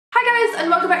Hi guys, and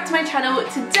welcome back to my channel.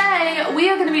 Today we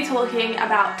are going to be talking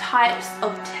about types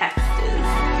of texters.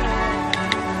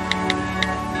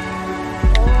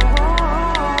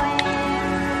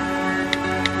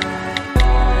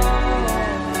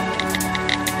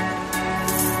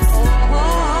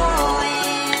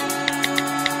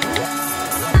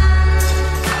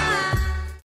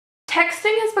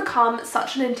 Texting has become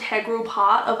such an integral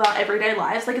part of our everyday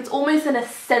lives. Like, it's almost an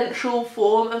essential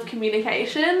form of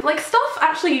communication. Like, stuff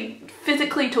actually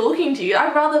physically talking to you.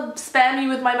 I'd rather spam you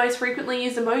with my most frequently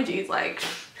used emojis, like,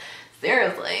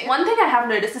 seriously. One thing I have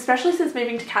noticed, especially since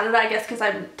moving to Canada, I guess because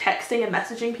I'm texting and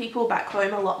messaging people back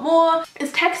home a lot more,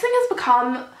 is texting has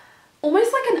become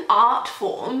almost like an art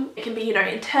form. It can be, you know,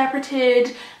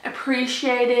 interpreted,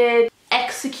 appreciated,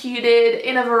 executed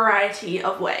in a variety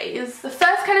of ways. The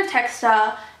first kind of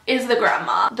texter is the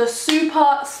grandma, the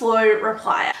super slow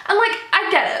replier. And like, I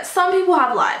get it, some people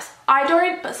have lives. I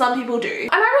don't, but some people do. And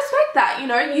I respect that, you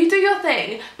know, you do your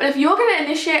thing. But if you're gonna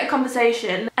initiate a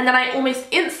conversation and then I almost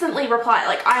instantly reply,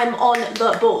 like I am on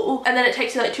the ball, and then it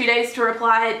takes you like 2 days to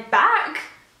reply back,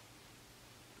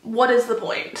 what is the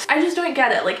point? I just don't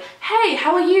get it. Like, hey,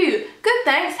 how are you? Good,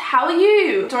 thanks. How are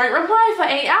you? Don't reply for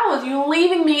 8 hours. You're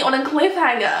leaving me on a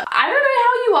cliffhanger. I don't know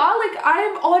how you are. Like,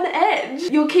 I'm on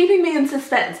edge. You're keeping me in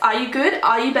suspense. Are you good?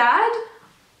 Are you bad?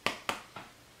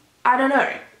 I don't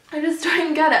know. I just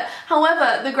don't get it.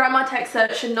 However, the grandma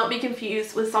texter should not be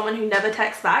confused with someone who never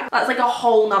texts back. That's like a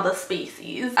whole nother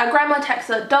species. A grandma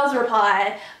texter does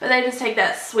reply, but they just take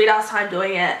their sweet ass time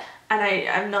doing it. And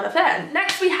I'm not a fan.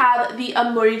 Next we have the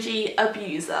emoji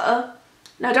abuser.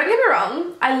 Now don't get me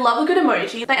wrong, I love a good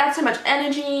emoji. They add so much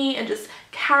energy and just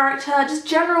character, just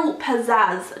general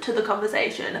pizzazz to the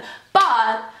conversation.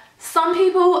 But some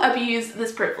people abuse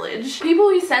this privilege. People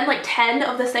who send like 10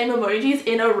 of the same emojis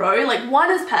in a row, like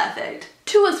 1 is perfect.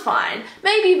 2 is fine,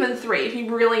 maybe even 3 if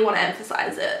you really want to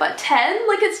emphasize it. But 10,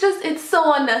 like it's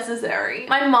so unnecessary.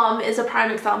 My mum is a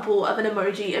prime example of an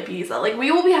emoji abuser. Like,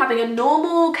 we will be having a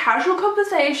normal, casual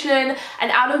conversation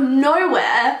and out of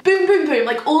nowhere, boom, boom, boom,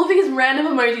 like all of these random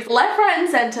emojis left, right, and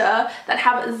center that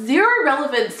have zero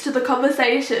relevance to the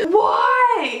conversation.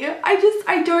 Why?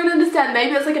 I don't understand.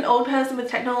 Maybe it's like an old person with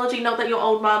technology, not that you're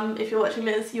old, mum. If you're watching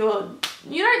this, you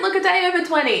don't look a day over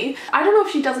 20. I don't know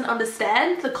if she doesn't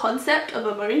understand the concept of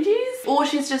emojis or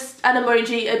she's just an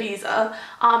emoji abuser.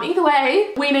 Either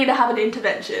way, we need to have an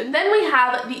intervention. Then we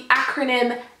have the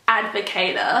acronym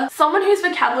advocator. Someone whose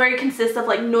vocabulary consists of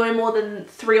like no more than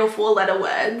 3 or 4 letter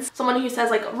words. Someone who says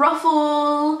like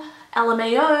ruffle,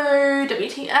 LMAO,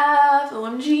 WTF,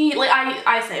 OMG, like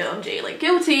I say OMG, like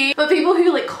guilty, but people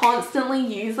who like constantly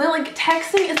use it, like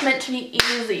texting is meant to be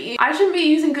easy. I shouldn't be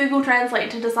using Google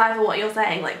Translate to decipher what you're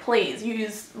saying, like please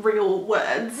use real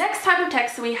words. Next type of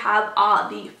text we have are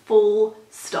the full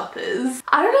stoppers.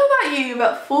 I don't know about you,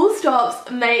 but full stops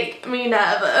make me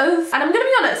nervous. And I'm gonna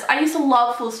be honest, I used to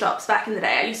love full stops back in the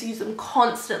day. I used to use them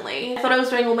constantly. I thought I was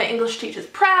doing all my English teachers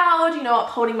proud, you know,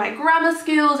 upholding my grammar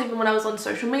skills, even when I was on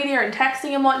social media and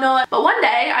texting and whatnot. But one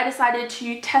day I decided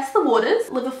to test the waters,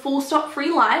 live a full stop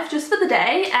free life just for the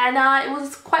day, and it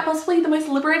was quite possibly the most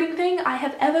liberating thing I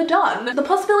have ever done. The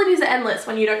possibilities are endless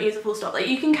when you don't use a full stop. Like,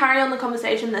 you can carry on the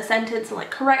conversation, the sentence, and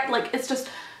like correct, like it's just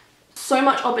so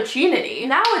much opportunity.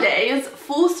 Nowadays,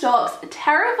 full stops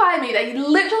terrify me. They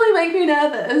literally make me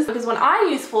nervous because when I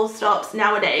use full stops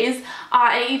nowadays,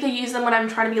 I either use them when I'm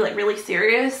trying to be like really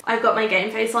serious. I've got my game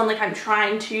face on, like I'm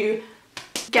trying to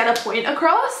get a point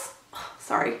across.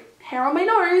 Sorry, hair on my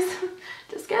nose,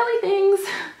 just girly things.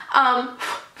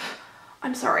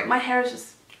 I'm sorry, my hair is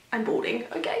just, I'm balding,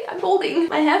 okay? I'm balding.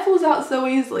 My hair falls out so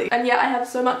easily, and yet I have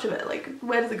so much of it. Like,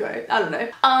 where does it go? I don't know.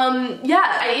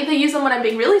 Yeah, I either use them when I'm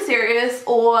being really serious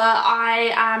or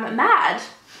I am mad.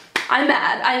 I'm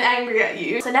mad, I'm angry at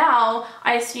you. So now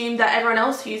I assume that everyone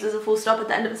else who uses a full stop at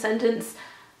the end of a sentence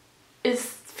is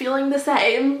feeling the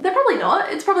same. They're probably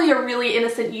not. It's probably a really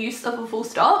innocent use of a full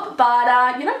stop,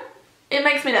 but you know, it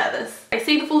makes me nervous. I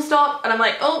see the full stop and I'm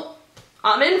like, oh,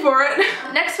 I'm in for it.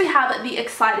 Next we have the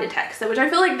excited texter, which I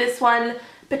feel like this one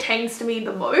pertains to me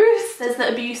the most. There's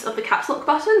the abuse of the caps lock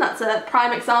button. That's a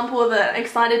prime example of an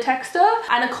excited texter,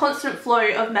 and a constant flow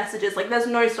of messages. Like, there's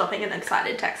no stopping an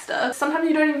excited texter. Sometimes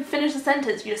you don't even finish the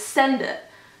sentence, you just send it.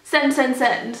 Send, send,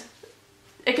 send.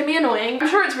 It can be annoying. I'm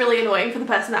sure it's really annoying for the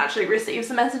person that actually receives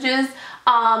the messages,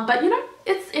 but you know,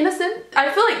 it's innocent.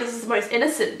 I feel like this is the most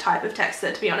innocent type of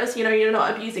texter, to be honest. You know, you're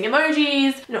not abusing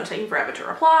emojis, you're not taking forever to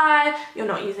reply, you're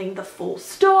not using the full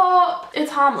stop.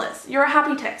 It's harmless. You're a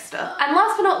happy texter. And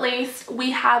last but not least, we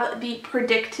have the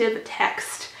predictive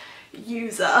text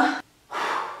user.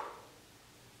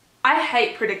 I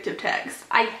hate predictive text.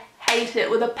 I hate it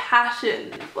with a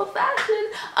passion for fashion.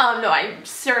 No, I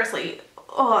seriously,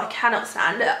 oh, I cannot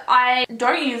stand it. I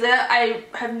don't use it, I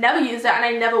have never used it, and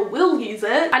I never will use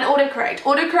it. And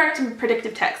autocorrect and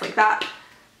predictive text, like that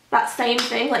same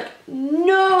thing, like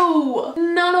no,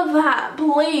 none of that,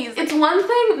 please. It's one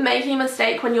thing making a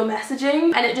mistake when you're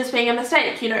messaging and it just being a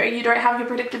mistake, you know, you don't have your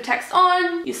predictive text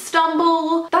on, you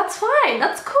stumble, that's fine,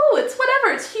 that's cool, it's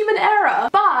whatever, it's human error.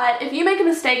 But if you make a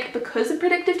mistake because of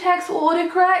predictive text or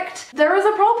autocorrect, there is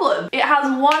a problem. It has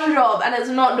one job and it's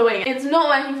not doing it. It's not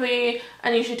working for you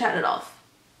and you should turn it off.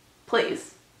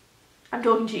 Please. I'm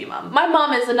talking to you, mum. My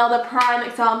mum is another prime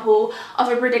example of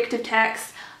a predictive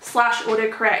text /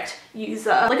 autocorrect user.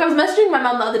 Like, I was messaging my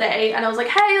mum the other day and I was like,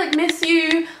 hey, like, miss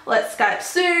you, let's Skype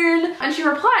soon. And she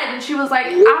replied and she was like,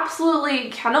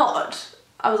 absolutely cannot.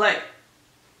 I was like,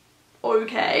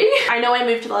 okay. I know I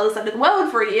moved to the other side of the world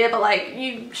for a year, but like,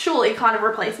 you surely kind of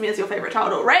replaced me as your favorite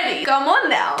child already. Come on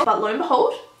now. But lo and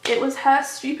behold, it was her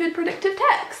stupid predictive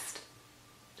text.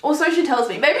 Or so she tells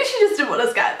me. Maybe she just didn't want to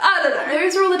Skype. I don't know.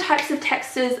 Those are all the types of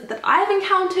texters that I've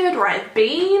encountered or I've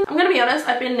been. I'm gonna be honest,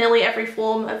 I've been nearly every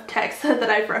form of texter that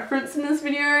I've referenced in this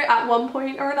video at one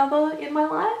point or another in my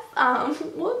life.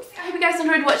 Whoops. I hope you guys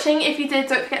enjoyed watching. If you did,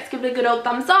 don't forget to give it a good old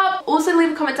thumbs up. Also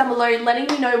leave a comment down below letting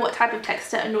me know what type of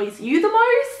texter annoys you the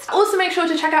most. Also make sure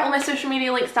to check out all my social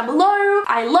media links down below.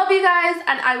 I love you guys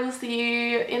and I will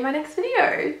see you in my next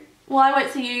video. Well, I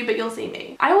won't see you, but you'll see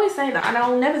me. I always say that and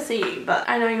I'll never see you, but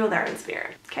I know you're there in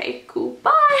spirit. Okay, cool,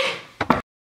 bye!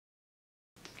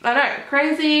 I know,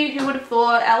 crazy, who would have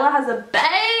thought Ella has a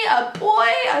bae, a boy,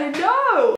 I know!